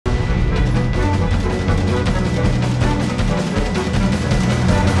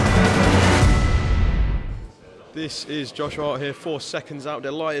This is Josh Hart here for Seconds Out.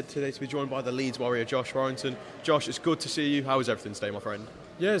 Delighted today to be joined by the Leeds Warrior, Josh Warrington. Josh, it's good to see you. How is everything today, my friend?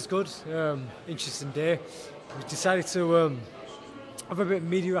 Yeah, it's good. Interesting day. We decided to have a bit of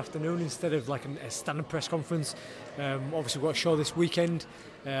media afternoon instead of like a standard press conference. Obviously, we've got a show this weekend.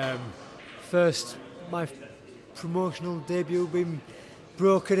 First, my promotional debut being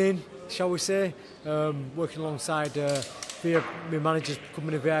broken in, shall we say. Working alongside my manager's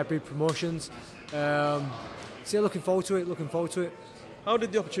company, VIP Promotions. So yeah, looking forward to it. How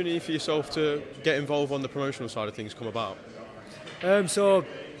did the opportunity for yourself to get involved on the promotional side of things come about? So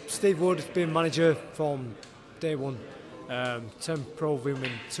Steve Wood has been manager from day one. Turned pro with him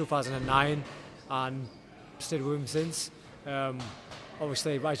in 2009 and stayed with him since.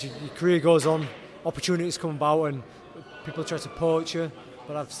 Obviously, as your career goes on, opportunities come about and people try to poach you.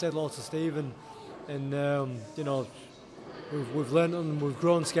 But I've stayed loyal to Steve, and you know, we've learned and we've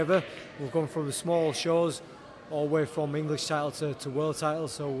grown together. We've gone from the small shows all the way from English title to world title.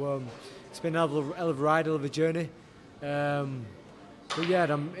 So it's been a hell of a ride, hell of a journey. But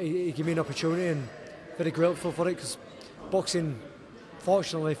yeah, he gave me an opportunity and very grateful for it, because boxing,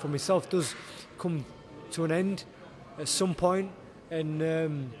 fortunately for myself, does come to an end at some point, and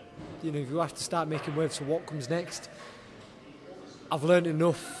you know, you have to start making waves for what comes next. I've learned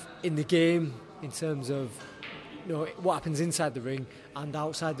enough in the game in terms of, you know, what happens inside the ring and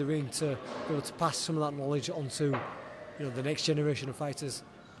outside the ring to be able to pass some of that knowledge onto, you know, the next generation of fighters.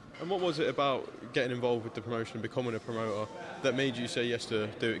 And what was it about getting involved with the promotion and becoming a promoter that made you say yes to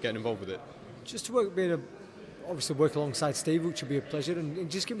do it, getting involved with it? Just to obviously work alongside Steve, which would be a pleasure, and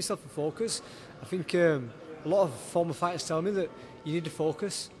just give myself a focus. I think a lot of former fighters tell me that you need to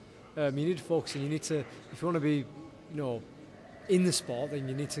focus. And you need to, if you want to be, you know, in the sport, then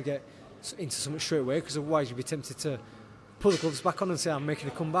you need to get into something straight away, because otherwise you'd be tempted to pull the gloves back on and say I'm making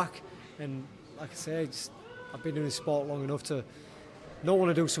a comeback. And like I say, I've been doing this sport long enough to not want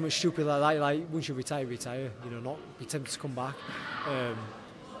to do something stupid like that. Like, once you retire, you know, not be tempted to come back.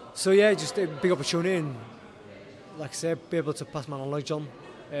 So yeah, just a big opportunity, and like I say, be able to pass my knowledge on,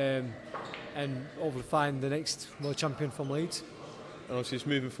 and hopefully find the next world champion from Leeds. And obviously it's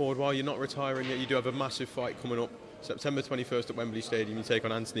moving forward. While you're not retiring yet, you do have a massive fight coming up September 21st at Wembley Stadium. You take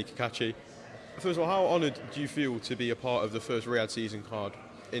on Anthony Cacace. First of all, how honoured do you feel to be a part of the first Riyadh season card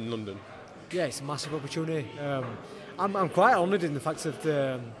in London? Yeah, it's a massive opportunity. I'm quite honoured in the fact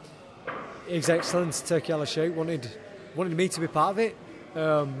that His Excellency Turki Al-Sheikh wanted me to be part of it.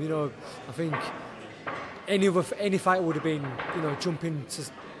 You know, I think any fighter would have been, you know, jumping to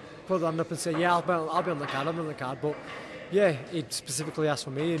put their hand up and say, yeah, I'll be on the card. But yeah, he specifically asked for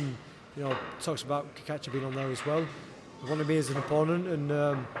me, and you know, talks about Cacace being on there as well. He wanted me as an opponent, and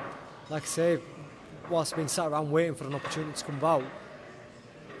like I say, whilst I've been sat around waiting for an opportunity to come about,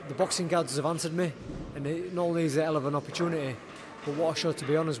 the boxing gods have answered me, and it not only is it a hell of an opportunity, but what a show to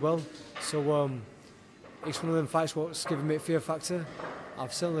be on as well. So it's one of them fights what's given me a fear factor.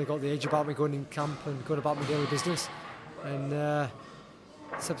 I've certainly got the edge about me going in camp and going about my daily business, and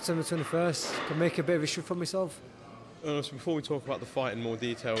September 21st can make a bit of history for myself. So before we talk about the fight in more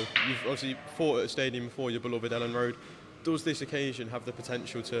detail, you've obviously fought at a stadium before, your beloved Ellen Road. Does this occasion have the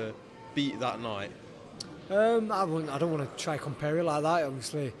potential to beat that night? I don't want to try to compare it like that.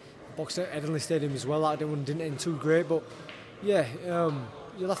 Obviously, I boxed at Headingley Stadium as well. That didn't end too great, but yeah,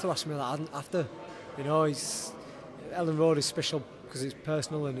 you'll have to ask me that after. You know, Ellen Road is special because it's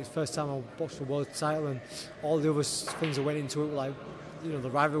personal, and it's the first time I boxed for a world title, and all the other things that went into it were like, you know,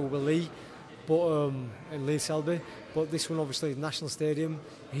 the rivalry with Leigh, but and Leigh Selby. But this one, obviously, National Stadium,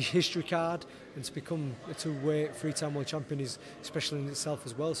 history card, and to become a two-weight, three-time world champion is special in itself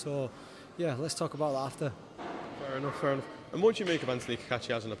as well. So, yeah, let's talk about that after. Fair enough. And what do you make of Anthony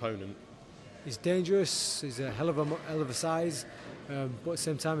Cacace as an opponent? He's dangerous. He's a hell of a size, but at the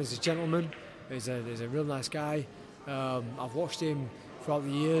same time, he's a gentleman. He's a real nice guy. I've watched him throughout the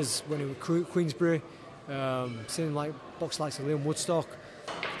years when he was at Queensbury, seen him like box likes of Liam Woodstock.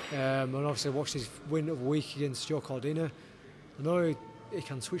 And obviously watched his win of the week against Joe Cordina. I know he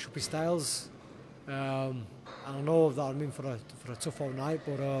can switch up his styles, and I know that I'm in for a tough old night,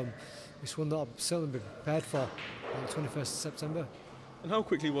 but it's one that I've certainly been prepared for on the 21st of September. And how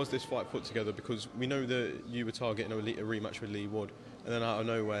quickly was this fight put together? Because we know that you were targeting a rematch with Leigh Wood, and then out of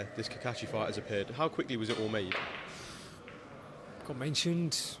nowhere this Cacace fight has appeared. How quickly was it all made? Got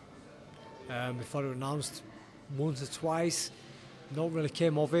mentioned before it was announced once or twice. Not really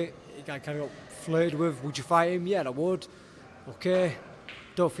came of it. It kind of got flirted with. Would you fight him? Yeah, I would. Okay.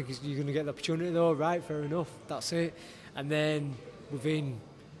 Don't think you're going to get the opportunity though. Right, fair enough. That's it. And then within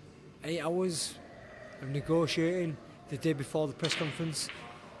 8 hours of negotiating, the day before the press conference,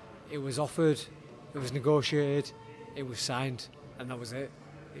 it was offered. It was negotiated, it was signed, and that was it.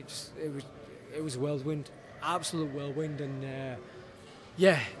 It was a whirlwind, absolute whirlwind, and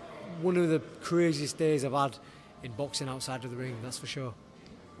yeah, one of the craziest days I've had in boxing outside of the ring, that's for sure.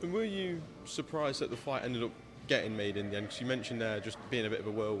 And were you surprised that the fight ended up getting made in the end? Because you mentioned there just being a bit of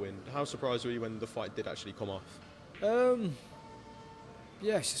a whirlwind. How surprised were you when the fight did actually come off?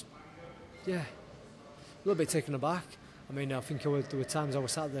 Yeah, it's just, yeah, a little bit taken aback. I mean, I think there were times I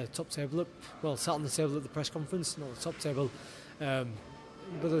was sat at the top table, sat on the table at the press conference, not the top table, but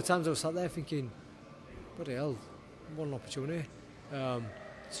there were times I was sat there thinking, bloody hell, what an opportunity. To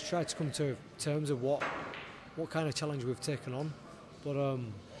try to come to terms of what kind of challenge we've taken on. But,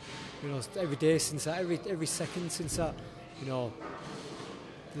 you know, every day since that, every second since that, you know,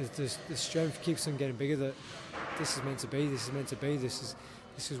 the strength keeps on getting bigger that this is meant to be, this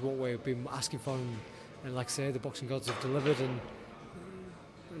is what we've been asking for, and like I say, the boxing gods have delivered, and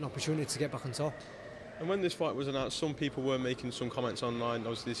an opportunity to get back on top. And when this fight was announced, some people were making some comments online.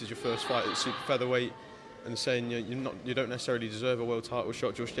 Obviously, this is your first fight at super featherweight, and saying you don't necessarily deserve a world title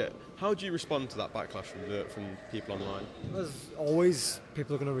shot just yet. How do you respond to that backlash from people online? As always,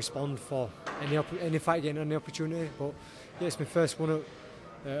 people are going to respond for any fight getting any opportunity. But yeah, it's my first one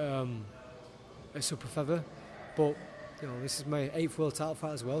at super feather. But you know, this is my 8th world title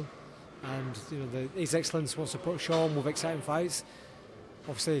fight as well, and you know, His Excellence wants to put a show on with exciting fights.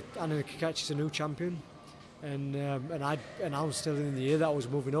 Obviously, Anthony Cacace is a new champion, and I announced still in the year that I was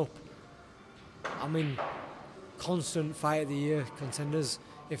moving up. I mean, constant fight of the year contenders,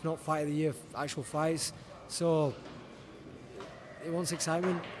 if not fight of the year, actual fights. So it wants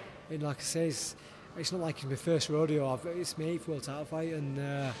excitement. And like I say, it's not like it's my first rodeo. It's my 8th world title fight, and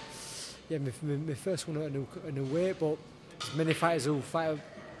yeah, my first one at a new weight. But there's many fighters who fight at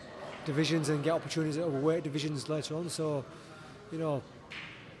divisions and get opportunities at other weight divisions later on. So you know,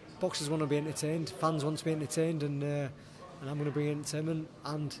 boxers want to be entertained, fans want to be entertained, and I'm going to bring entertainment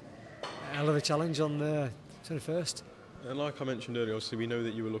and a hell of a challenge on the 21st. And like I mentioned earlier, obviously we know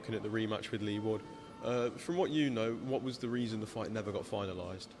that you were looking at the rematch with Leigh Wood. From what you know, what was the reason the fight never got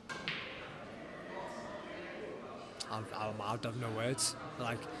finalised? I'd have no words.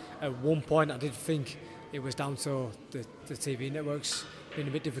 Like, at one point I did think it was down to the TV networks being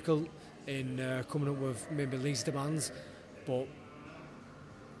a bit difficult in coming up with maybe Leigh's demands,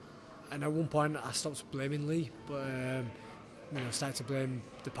 and at one point I stopped blaming Leigh, but you know, started to blame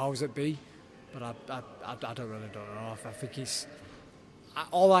the powers that be. But I don't know. I think it's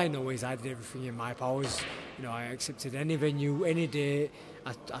all I know is I did everything in my powers. You know, I accepted any venue, any day.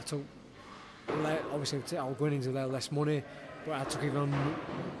 I took, obviously I was going into less money, but I took even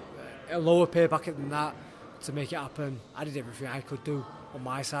a lower pay packet than that to make it happen. I did everything I could do on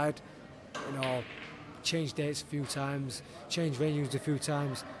my side. You know, changed dates a few times, changed venues a few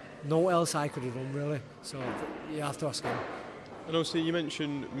times. No else I could have done really. So you have to ask him. And obviously you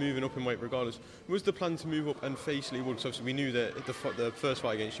mentioned moving up in weight regardless. Was the plan to move up and face Leigh Wood? So obviously we knew that the first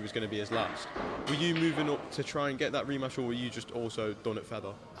fight against you was going to be his last. Were you moving up to try and get that rematch, or were you just also done at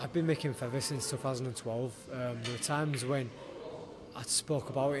feather? I've been making feather since 2012. There were times when I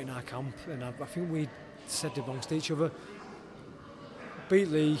spoke about it in our camp, and I think we said amongst each other, beat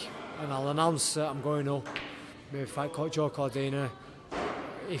Leigh and I'll announce that I'm going up, maybe fight Joe Cordina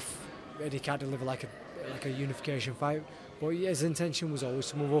if Eddie can't deliver like a unification fight. But his intention was always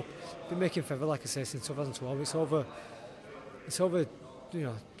to move up. Been making feather, like I say, since 2012. It's over, you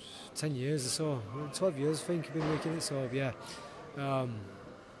know, 10 years or so, 12 years I think I've been making it. So yeah, I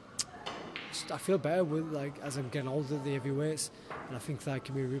feel better with, like, as I'm getting older, the heavyweights, and I think that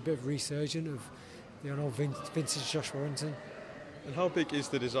can be a bit of resurgent of, you know, vintage Josh Warrington. And how big is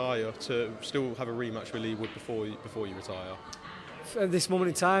the desire to still have a rematch with Leigh Wood before you retire? At this moment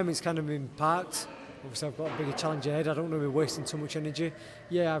in time, it's kind of been parked. Obviously, I've got a bigger challenge ahead. I don't want to be wasting too much energy.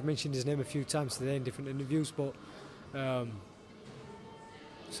 Yeah, I've mentioned his name a few times today in different interviews, but it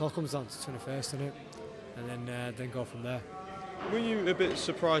all comes down to 21st, isn't it? And then go from there. Were you a bit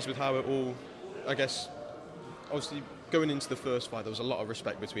surprised with how it all, I guess, obviously going into the first fight, there was a lot of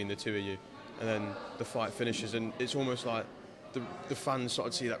respect between the two of you, and then the fight finishes, and it's almost like the fans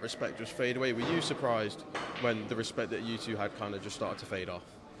started to see that respect just fade away. Were you surprised when the respect that you two had kind of just started to fade off?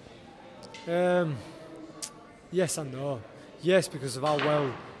 Yes and no. Yes, because of how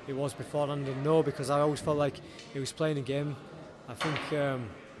well it was beforehand, and no, because I always felt like he was playing a game. I think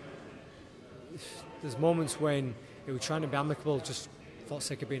there's moments when he was trying to be amicable just for the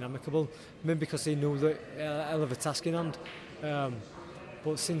sake of being amicable, maybe because he knew that hell of a task in hand.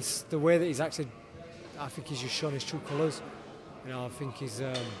 But since the way that he's acted, I think he's just shown his true colours. You know, I think he's,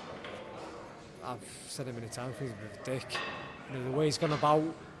 I've said it many times, he's a bit of a dick. You know, the way he's gone about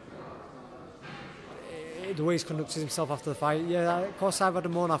the way he's conducted himself after the fight. Yeah, of course I've had a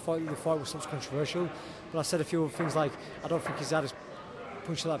moan. I thought the fight was something controversial, but I said a few things like I don't think he's had his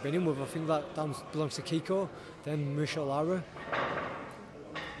punch that been in with. I think that belongs to Kiko, then Michelle Lara.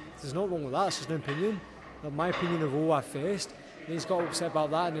 There's no wrong with that. It's just an opinion. But my opinion of who I faced. He's got upset about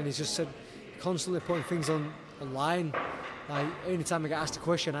that, and then he's just said constantly putting things online. Like any time I get asked a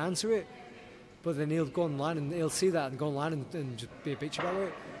question, I answer it. But then he'll go online and he'll see that and go online and just be a bitch about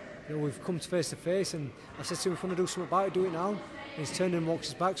it. You know, we've come face to face, and I said to him, if you want to do something about it, do it now. And he's turned and walks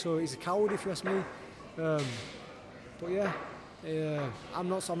his back, so he's a coward if you ask me. But yeah, I'm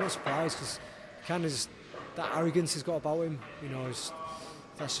not surprised because kind of that arrogance he's got about him. You know,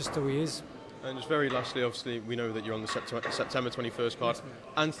 that's just who he is. And just very lastly, obviously, we know that you're on the September 21st card. Yes,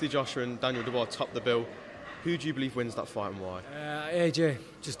 Anthony Joshua and Daniel Dubois top the bill. Who do you believe wins that fight and why? AJ.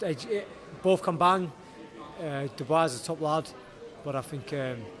 Just AJ. Both can bang. Dubois is a top lad, but I think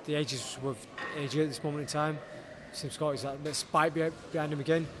the age is with AJ at this moment in time. Seems Scott is that bit of spite behind him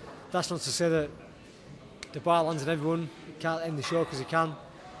again. That's not to say that Dubois lands on everyone. He can't end the show because he can,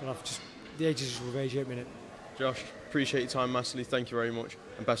 but the age is just with AJ at the minute. Josh, appreciate your time massively. Thank you very much,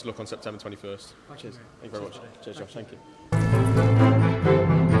 and best of luck on September 21st. Cheers. Thank you very much. Cheers, Josh. Thank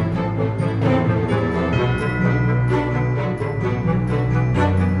you.